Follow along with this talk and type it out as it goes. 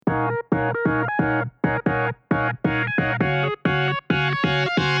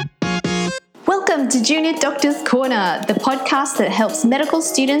to Junior Doctors Corner, the podcast that helps medical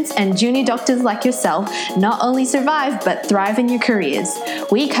students and junior doctors like yourself not only survive but thrive in your careers.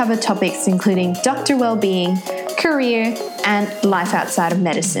 We cover topics including doctor well-being, career, and life outside of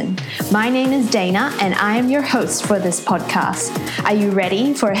medicine. My name is Dana, and I am your host for this podcast. Are you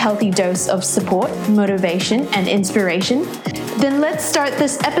ready for a healthy dose of support, motivation, and inspiration? Then let's start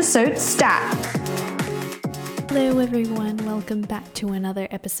this episode stat. Hello everyone, welcome back to another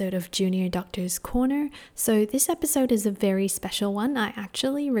episode of Junior Doctors Corner. So this episode is a very special one. I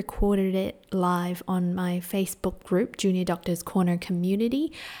actually recorded it live on my Facebook group, Junior Doctors Corner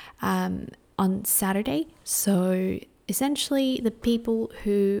Community, on Saturday. So essentially the people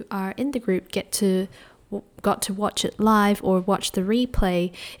who are in the group got to watch it live or watch the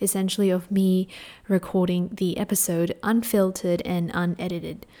replay essentially of me recording the episode unfiltered and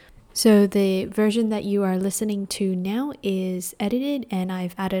unedited. So the version that you are listening to now is edited, and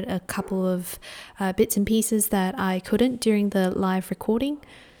I've added a couple of bits and pieces that I couldn't during the live recording.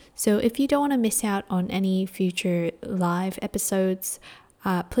 So if you don't want to miss out on any future live episodes,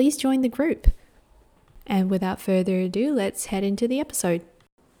 please join the group. And without further ado, let's head into the episode.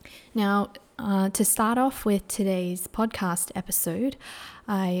 Now, to start off with today's podcast episode,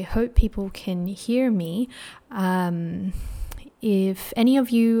 I hope people can hear me. If any of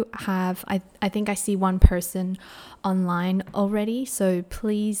you have, I think I see one person online already, so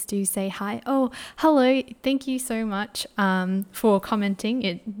please do say hi. Oh, hello. Thank you so much for commenting.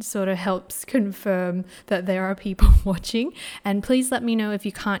 It sort of helps confirm that there are people watching. And please let me know if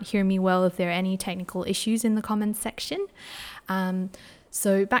you can't hear me well, if there are any technical issues in the comments section.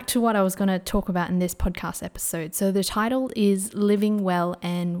 So back to what I was going to talk about in this podcast episode. So the title is Living Well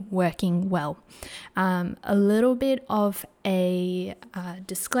and Working Well. A little bit of a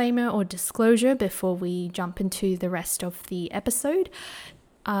disclaimer or disclosure before we jump into the rest of the episode.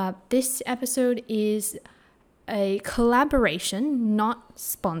 This episode is a collaboration, not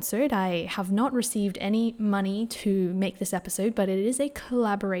sponsored. I have not received any money to make this episode, but it is a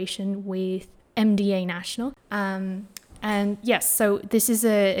collaboration with MDA National. And yes, so this is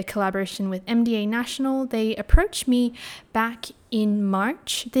a collaboration with MDA National. They approached me back in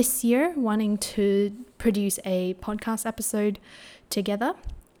March this year wanting to produce a podcast episode together.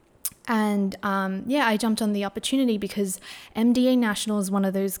 And I jumped on the opportunity because MDA National is one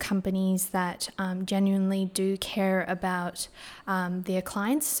of those companies that genuinely do care about their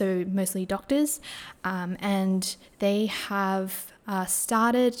clients, so mostly doctors. And they have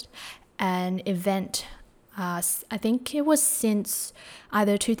started an event I think it was since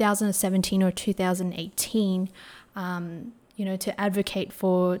either 2017 or 2018, to advocate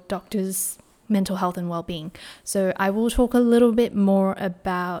for doctors' mental health and well-being. So I will talk a little bit more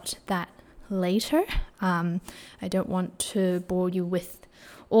about that later. I don't want to bore you with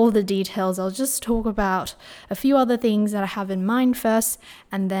all the details. I'll just talk about a few other things that I have in mind first,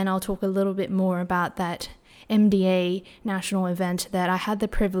 and then I'll talk a little bit more about that MDA National event that I had the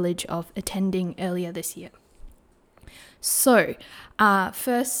privilege of attending earlier this year. So,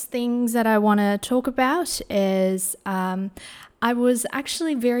 first things that I want to talk about is I was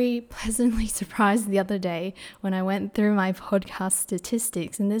actually very pleasantly surprised the other day when I went through my podcast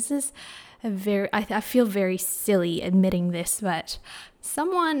statistics, and this is I feel very silly admitting this, but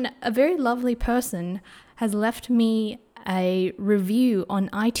a very lovely person has left me a review on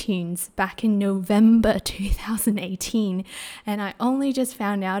iTunes back in November 2018, and I only just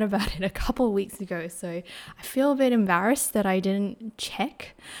found out about it a couple of weeks ago, so I feel a bit embarrassed that I didn't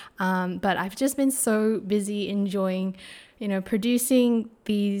check, but I've just been so busy enjoying producing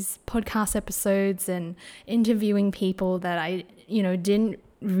these podcast episodes and interviewing people that I didn't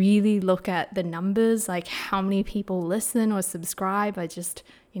really look at the numbers, like how many people listen or subscribe. I just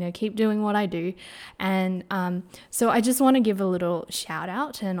keep doing what I do. And so I just want to give a little shout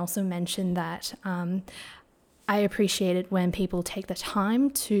out and also mention that I appreciate it when people take the time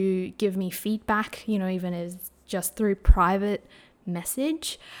to give me feedback, even as just through private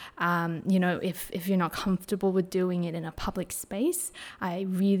message. If you're not comfortable with doing it in a public space, I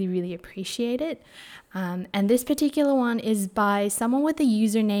really, really appreciate it. And this particular one is by someone with a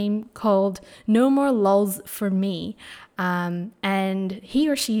username called No More Lulls for Me. And he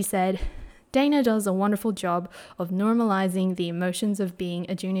or she said, Dana does a wonderful job of normalizing the emotions of being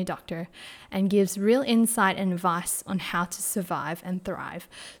a junior doctor and gives real insight and advice on how to survive and thrive.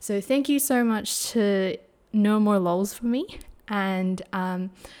 So thank you so much to No More Lulls for Me. And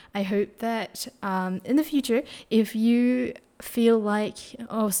I hope that in the future, if you feel like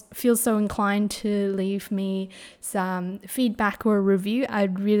or feel so inclined to leave me some feedback or review,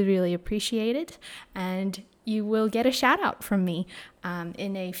 I'd really, really appreciate it. And you will get a shout out from me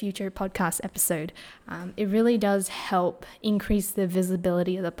in a future podcast episode. It really does help increase the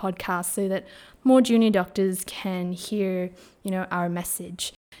visibility of the podcast so that more junior doctors can hear, our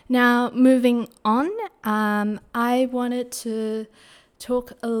message. Now, moving on, I wanted to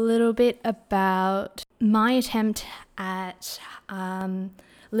talk a little bit about my attempt at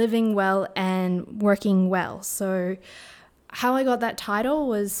living well and working well. So how I got that title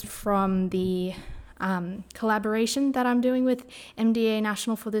was from the collaboration that I'm doing with MDA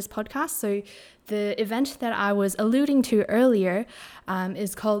National for this podcast. So the event that I was alluding to earlier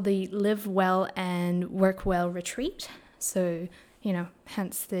is called the Live Well and Work Well Retreat. So,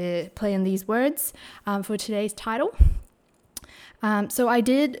 hence the play on these words for today's title. So I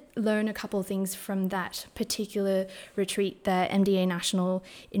did learn a couple of things from that particular retreat that MDA National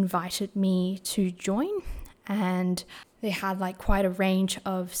invited me to join. And they had quite a range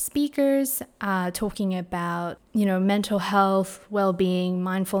of speakers talking about, mental health, well-being,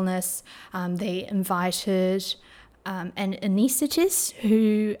 mindfulness. They invited an anesthetist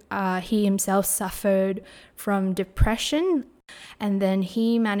who he himself suffered from depression, and then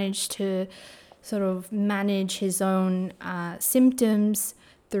he managed to sort of manage his own symptoms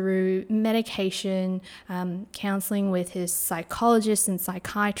through medication, counseling with his psychologist and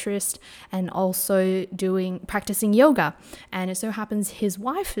psychiatrist, and also practicing yoga. And it so happens his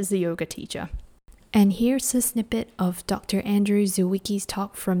wife is a yoga teacher. And here's a snippet of Dr. Andrew Zywicki's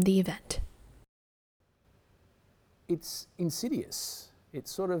talk from the event. It's insidious. It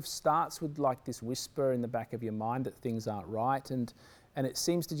sort of starts with this whisper in the back of your mind that things aren't right, and it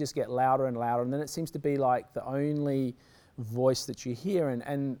seems to just get louder and louder, and then it seems to be the only voice that you hear,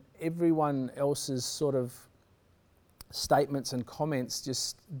 and everyone else's sort of statements and comments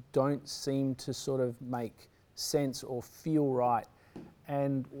just don't seem to sort of make sense or feel right.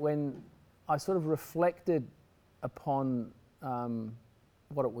 And when I sort of reflected upon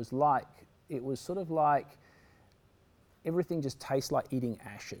what it was sort of like everything just tastes like eating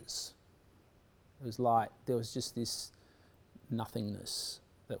ashes. It was there was just this nothingness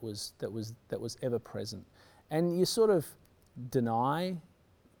that was ever present, and you sort of deny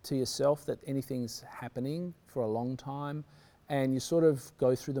to yourself that anything's happening for a long time, and you sort of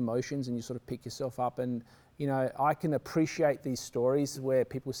go through the motions and you sort of pick yourself up. And I can appreciate these stories where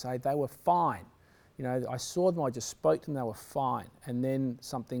people say they were fine. I saw them, I just spoke to them, they were fine, and then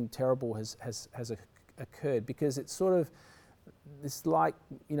something terrible has occurred, because it's sort of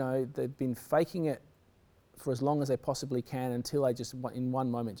they've been faking it for as long as they possibly can until they just in one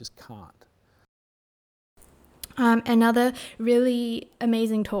moment just can't. Another really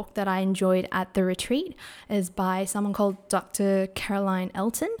amazing talk that I enjoyed at the retreat is by someone called Dr. Caroline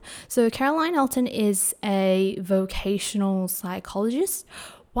Elton. So Caroline Elton is a vocational psychologist.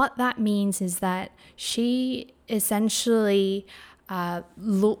 What that means is that she essentially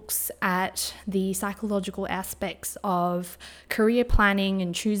looks at the psychological aspects of career planning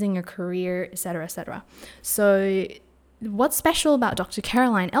and choosing a career, etc., etc. So what's special about Dr.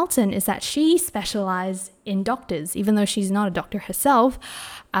 Caroline Elton is that she specialized in doctors. Even though she's not a doctor herself,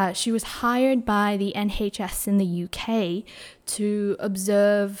 she was hired by the NHS in the UK to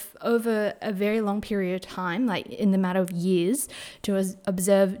observe over a very long period of time, in the matter of years, to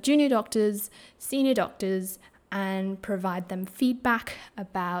observe junior doctors, senior doctors, and provide them feedback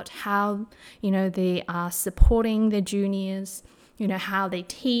about how, they are supporting their juniors, how they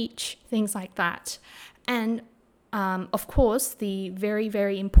teach, things like that. And of course, the very,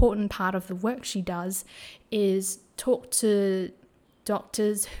 very important part of the work she does is talk to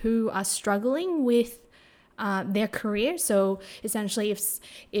doctors who are struggling with their career. So essentially,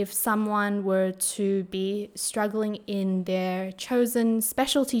 if someone were to be struggling in their chosen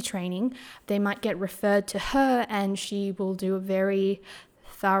specialty training, they might get referred to her, and she will do a very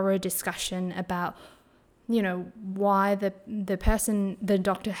thorough discussion about why the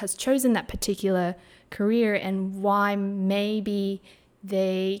doctor has chosen that particular career, and why maybe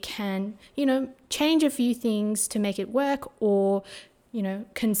they can, change a few things to make it work, or,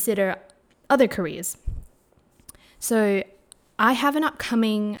 consider other careers. So I have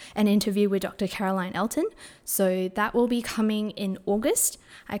an interview with Dr. Caroline Elton. So that will be coming in August.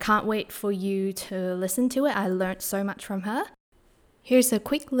 I can't wait for you to listen to it. I learned so much from her. Here's a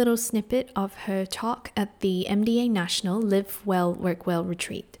quick little snippet of her talk at the MDA National Live Well, Work Well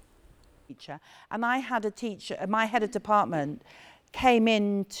retreat. And I had a teacher, my head of department came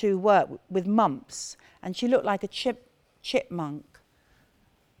in to work with mumps, and she looked like a chipmunk.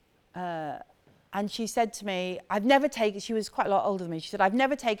 And she said to me, she was quite a lot older than me, she said, I've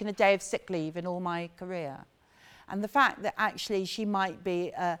never taken a day of sick leave in all my career. And the fact that actually she might be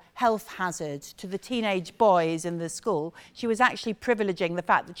a health hazard to the teenage boys in the school, she was actually privileging the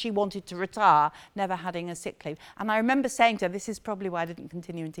fact that she wanted to retire, never having a sick leave. And I remember saying to her, this is probably why I didn't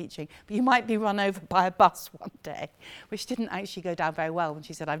continue in teaching, but you might be run over by a bus one day, which didn't actually go down very well when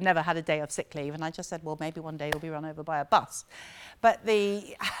she said, I've never had a day of sick leave. And I just said, well, maybe one day you'll be run over by a bus. But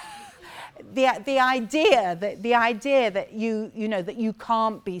the idea that you know that you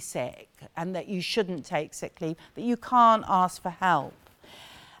can't be sick and that you shouldn't take sick leave, that you can't ask for help.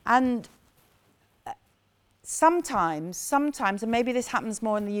 And sometimes, and maybe this happens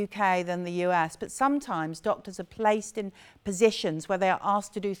more in the UK than the US, but sometimes doctors are placed in positions where they are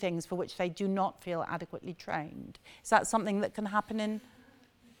asked to do things for which they do not feel adequately trained. Is that something that can happen in?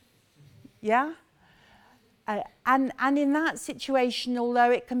 Yeah? And in that situation, although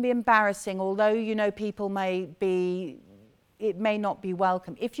it can be embarrassing, although, you know, people it may not be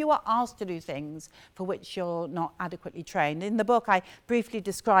welcome, if you are asked to do things for which you're not adequately trained. In the book, I briefly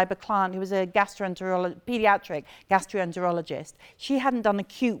describe a client who was a pediatric gastroenterologist. She hadn't done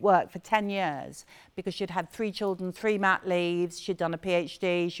acute work for 10 years because she'd had 3 children, 3 mat leaves, she'd done a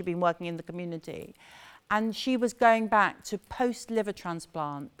PhD, she'd been working in the community. And she was going back to post-liver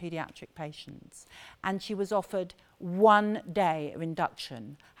transplant paediatric patients. And she was offered 1 day of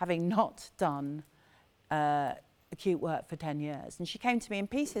induction, having not done acute work for 10 years. And she came to me in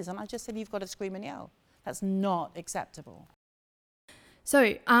pieces, and I just said, you've got to scream and yell. That's not acceptable.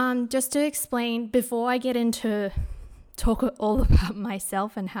 So just to explain, before I get into talk all about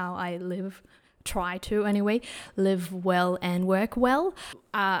myself and how I try to live well and work well,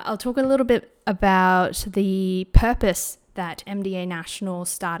 I'll talk a little bit about the purpose that MDA National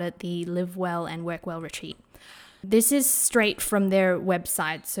started the Live Well and Work Well retreat. This is straight from their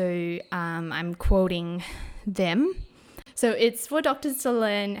website, so I'm quoting them. So it's for doctors to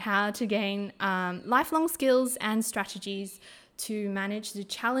learn how to gain lifelong skills and strategies to manage the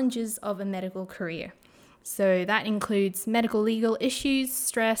challenges of a medical career. So that includes medical legal issues,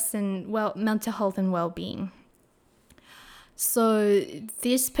 stress, and mental health and well-being. So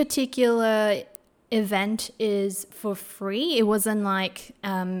this particular event is for free. It wasn't like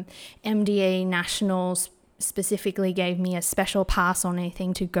MDA National specifically gave me a special pass on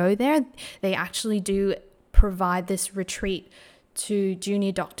anything to go there. They actually do provide this retreat to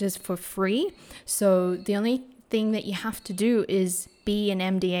junior doctors for free. So the only thing that you have to do is be an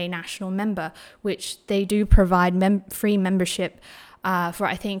MDA National member, which they do provide free membership for,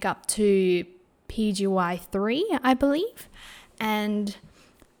 I think, up to PGY 3, I believe. And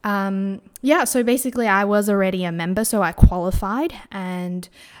so basically I was already a member, so I qualified. And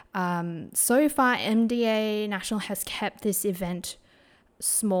so far, MDA National has kept this event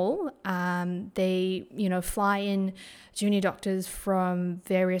small. They, fly in junior doctors from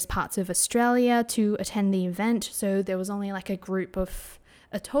various parts of Australia to attend the event. So there was only like a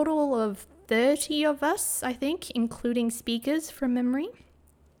total of 30 of us, I think, including speakers from memory.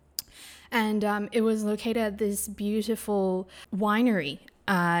 And it was located at this beautiful winery,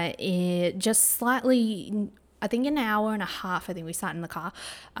 just slightly, I think an hour and a half, I think we sat in the car,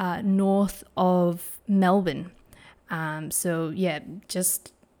 north of Melbourne.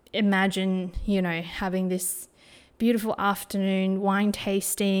 Just imagine, having this beautiful afternoon, wine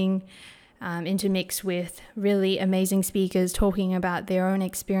tasting, intermixed with really amazing speakers talking about their own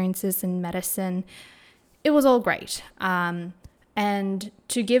experiences in medicine. It was all great. And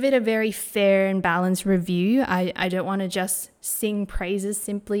to give it a very fair and balanced review, I don't want to just sing praises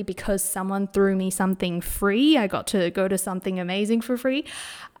simply because someone threw me something free. I got to go to something amazing for free.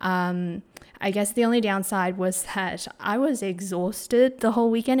 I guess the only downside was that I was exhausted the whole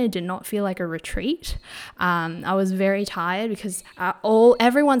weekend. It did not feel like a retreat. I was very tired because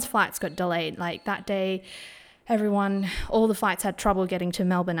everyone's flights got delayed. Like that day, all the flights had trouble getting to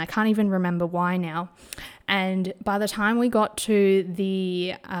Melbourne. I can't even remember why now. And by the time we got to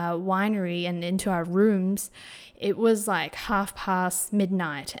the winery and into our rooms, it was like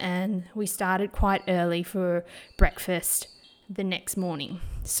midnight, and we started quite early for breakfast the next morning.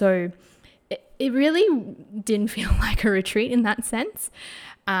 So it really didn't feel like a retreat in that sense.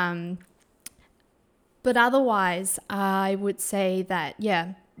 But otherwise, I would say that,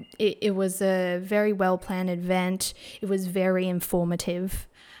 it was a very well-planned event. It was very informative.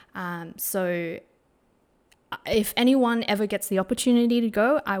 So if anyone ever gets the opportunity to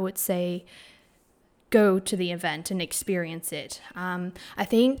go, I would say go to the event and experience it. I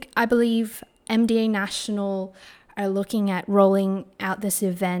believe MDA National are looking at rolling out this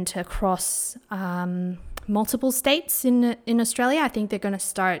event across multiple states in Australia. I think they're going to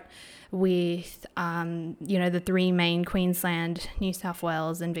start with, the three main Queensland, New South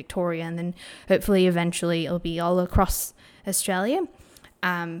Wales and Victoria, and then hopefully eventually it'll be all across Australia.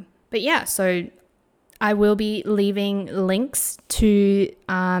 But yeah, so I will be leaving links to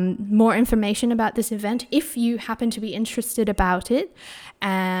more information about this event if you happen to be interested about it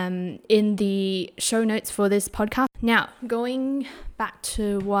in the show notes for this podcast. Now, going back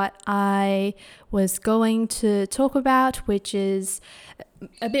to what I was going to talk about, which is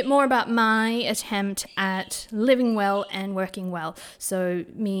a bit more about my attempt at living well and working well. So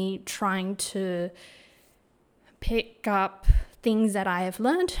me trying to pick up things that I have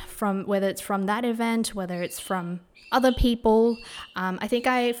learned from, whether it's from that event, whether it's from other people. I think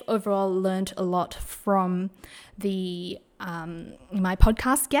I've overall learned a lot from the my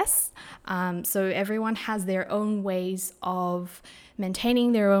podcast guests. So everyone has their own ways of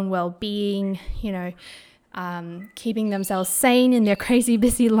maintaining their own well-being, keeping themselves sane in their crazy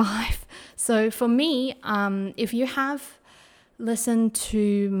busy life. So for me, if you have listened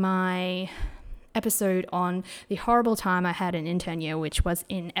to my episode on the horrible time I had in intern year, which was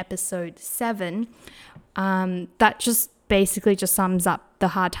in episode 7, that just basically just sums up the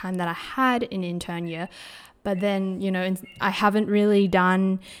hard time that I had in intern year. But then, I haven't really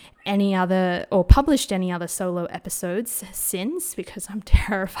done any other or published any other solo episodes since, because I'm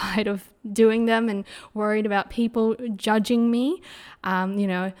terrified of doing them and worried about people judging me,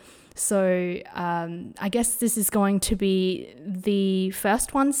 So I guess this is going to be the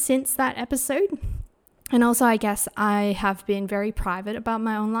first one since that episode. And also, I guess I have been very private about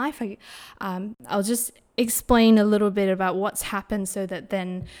my own life. I'll just explain a little bit about what's happened so that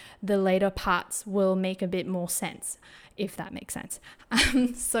then the later parts will make a bit more sense, if that makes sense.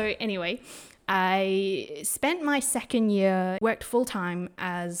 So anyway, I spent my second year, worked full-time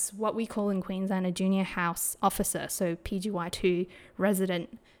as what we call in Queensland a junior house officer, so PGY2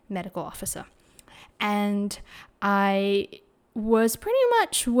 resident medical officer. And I was pretty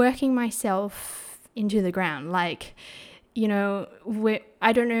much working myself into the ground. Like,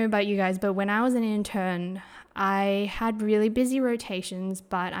 I don't know about you guys, but when I was an intern, I had really busy rotations,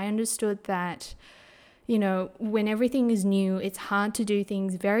 but I understood that, when everything is new, it's hard to do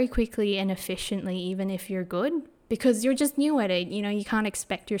things very quickly and efficiently, even if you're good, because you're just new at it. You can't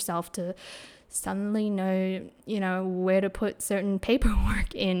expect yourself to suddenly know, where to put certain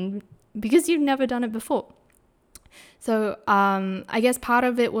paperwork in because you've never done it before. So I guess part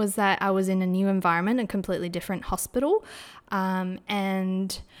of it was that I was in a new environment, a completely different hospital,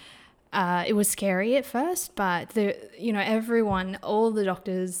 and it was scary at first, but everyone, all the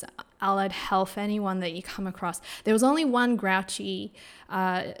doctors, allied health, anyone that you come across, there was only one grouchy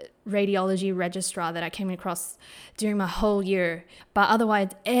radiology registrar that I came across during my whole year, but otherwise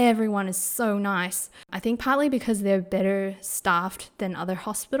everyone is so nice. I think partly because they're better staffed than other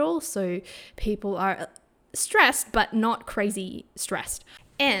hospitals, so people are stressed but not crazy stressed.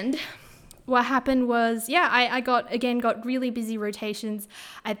 And what happened was, I got really busy rotations.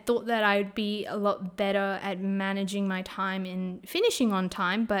 I thought that I'd be a lot better at managing my time and finishing on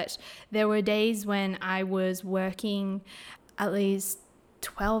time, but there were days when I was working at least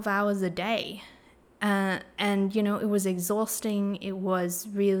 12 hours a day. And, it was exhausting. It was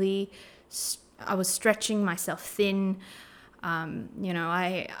really, I was stretching myself thin.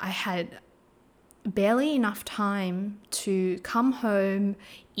 I had barely enough time to come home,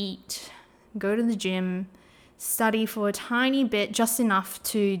 eat, go to the gym, study for a tiny bit, just enough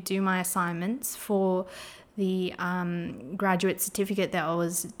to do my assignments for the graduate certificate that I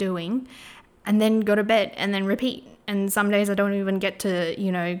was doing, and then go to bed and then repeat. And some days I don't even get to,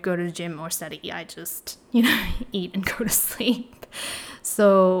 go to the gym or study. I just, eat and go to sleep.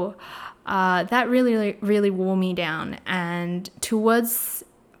 So that really, really wore me down. And towards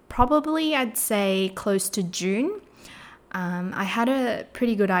probably, I'd say close to June, I had a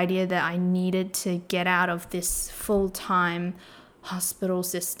pretty good idea that I needed to get out of this full-time hospital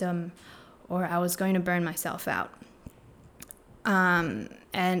system or I was going to burn myself out.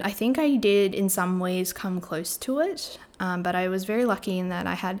 And I think I did in some ways come close to it, but I was very lucky in that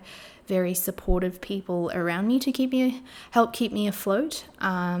I had very supportive people around me to help keep me afloat.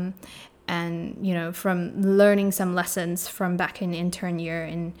 And, from learning some lessons from back in intern year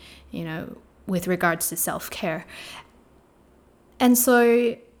and, with regards to self-care. And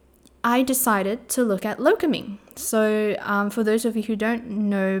so I decided to look at locuming. So for those of you who don't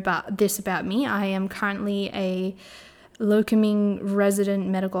know about me, I am currently a locuming resident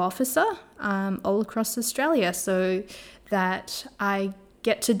medical officer all across Australia, so that I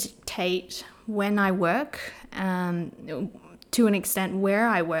get to dictate when I work, to an extent where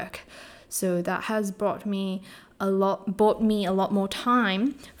I work. So that has brought me bought me a lot more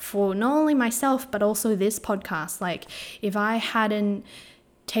time for not only myself, but also this podcast. Like, if I hadn't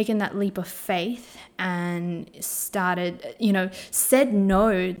taken that leap of faith and started, said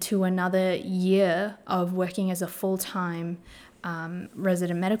no to another year of working as a full-time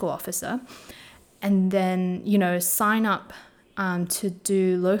resident medical officer, and then, sign up to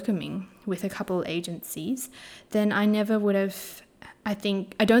do locuming with a couple of agencies, then I never would have, I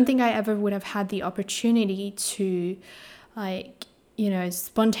don't think I ever would have had the opportunity to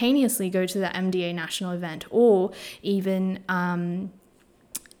spontaneously go to the MDA national event, or even,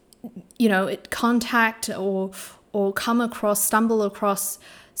 contact or stumble across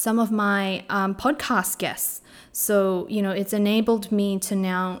some of my podcast guests. So, it's enabled me to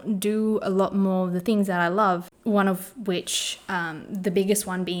now do a lot more of the things that I love, one of which, the biggest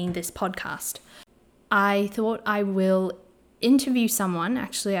one being this podcast. I thought I will interview someone.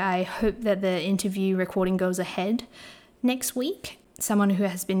 Actually, I hope that the interview recording goes ahead next week. Someone who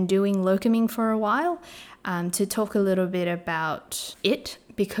has been doing locuming for a while, to talk a little bit about it,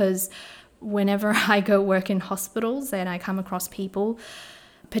 because whenever I go work in hospitals and I come across people,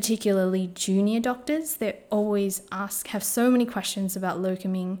 particularly junior doctors, they always have so many questions about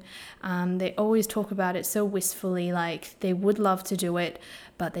locuming. They always talk about it so wistfully, like they would love to do it,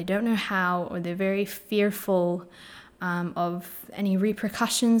 but they don't know how, or they're very fearful of any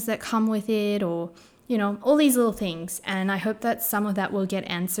repercussions that come with it, or all these little things. And I hope that some of that will get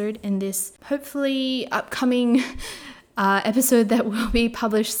answered in this hopefully upcoming episode that will be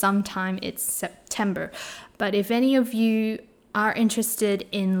published sometime. It's September. But if any of you are interested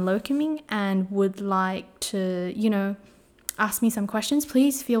in locuming and would like to, ask me some questions,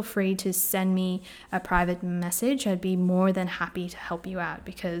 please feel free to send me a private message. I'd be more than happy to help you out,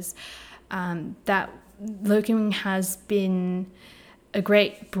 because that locuming has been a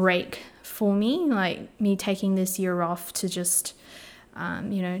great break for me, like me taking this year off to just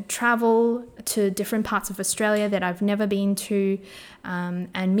travel to different parts of Australia that I've never been to,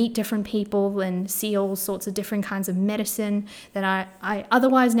 and meet different people and see all sorts of different kinds of medicine that I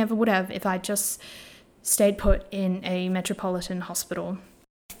otherwise never would have if I just stayed put in a metropolitan hospital.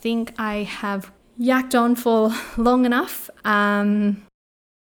 I think I have yacked on for long enough. And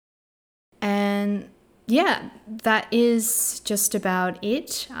yeah, that is just about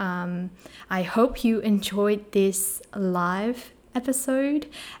it. I hope you enjoyed this live episode,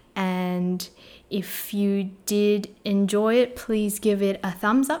 and if you did enjoy it, please give it a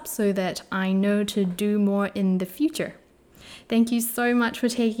thumbs up so that I know to do more in the future. Thank you so much for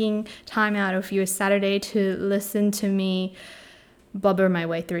taking time out of your Saturday to listen to me blubber my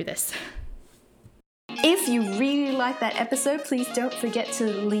way through this. If you really like that episode, please don't forget to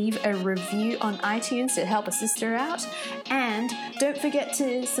leave a review on iTunes to help a sister out. And don't forget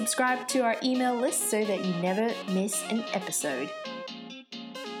to subscribe to our email list so that you never miss an episode.